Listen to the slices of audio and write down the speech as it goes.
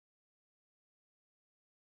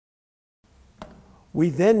We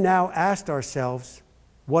then now asked ourselves,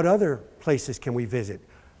 what other places can we visit?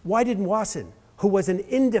 Why didn't Wasson, who was an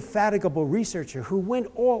indefatigable researcher who went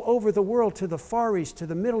all over the world, to the Far East, to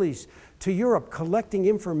the Middle East, to Europe, collecting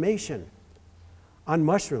information on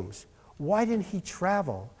mushrooms, why didn't he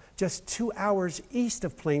travel just 2 hours east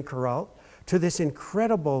of Plain Coral to this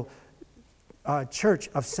incredible church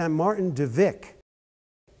of Saint Martin de Vic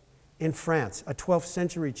in France, a 12th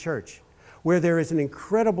century church, where there is an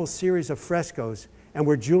incredible series of frescoes and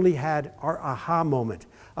where Julie had our aha moment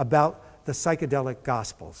about the psychedelic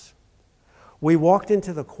gospels. We walked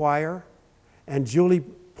into the choir and Julie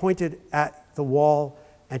pointed at the wall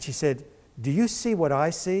and she said, "Do you see what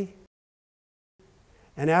I see?"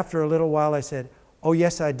 And after a little while I said, "Oh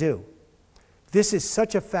yes, I do. This is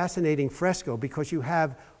such a fascinating fresco because you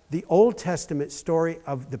have the Old Testament story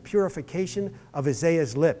of the purification of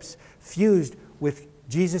Isaiah's lips fused with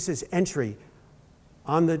Jesus' entry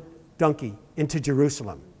on the donkey into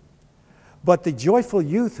Jerusalem. But the joyful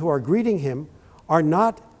youth who are greeting him are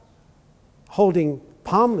not holding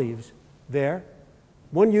palm leaves there.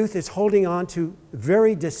 One youth is holding on to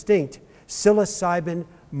very distinct psilocybin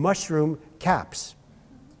mushroom caps,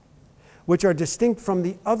 which are distinct from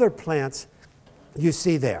the other plants you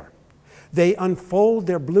see there. They unfold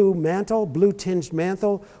their blue mantle, blue-tinged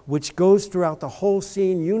mantle, which goes throughout the whole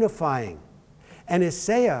scene, unifying. And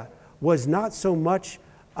Isaiah was not so much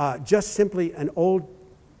just simply an Old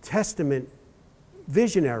Testament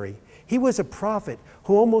visionary. He was a prophet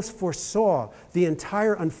who almost foresaw the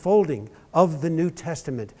entire unfolding of the New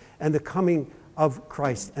Testament and the coming of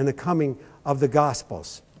Christ and the coming of the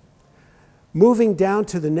Gospels. Moving down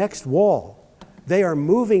to the next wall, they are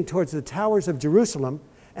moving towards the towers of Jerusalem,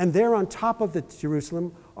 and there on top of the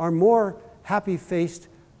Jerusalem are more happy-faced,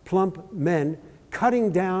 plump men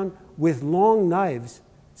cutting down with long knives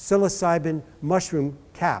psilocybin mushroom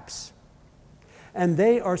caps. And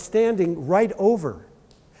they are standing right over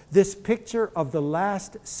this picture of the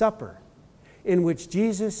Last Supper, in which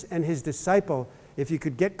Jesus and his disciple, if you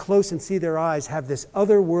could get close and see their eyes, have this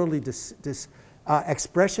otherworldly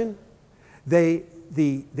expression.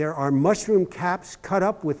 There are mushroom caps cut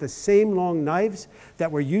up with the same long knives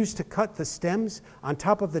that were used to cut the stems on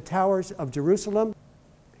top of the towers of Jerusalem.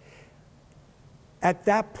 At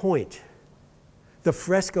that point, the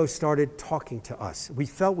fresco started talking to us. We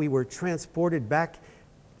felt we were transported back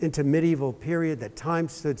into medieval period, that time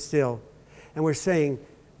stood still. And we're saying,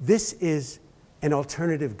 this is an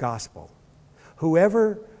alternative gospel.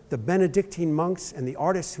 Whoever the Benedictine monks and the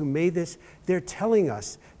artists who made this, they're telling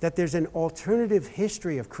us that there's an alternative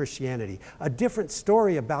history of Christianity, a different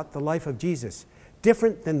story about the life of Jesus,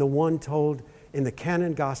 different than the one told in the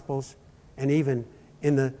canon Gospels and even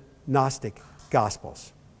in the Gnostic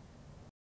Gospels.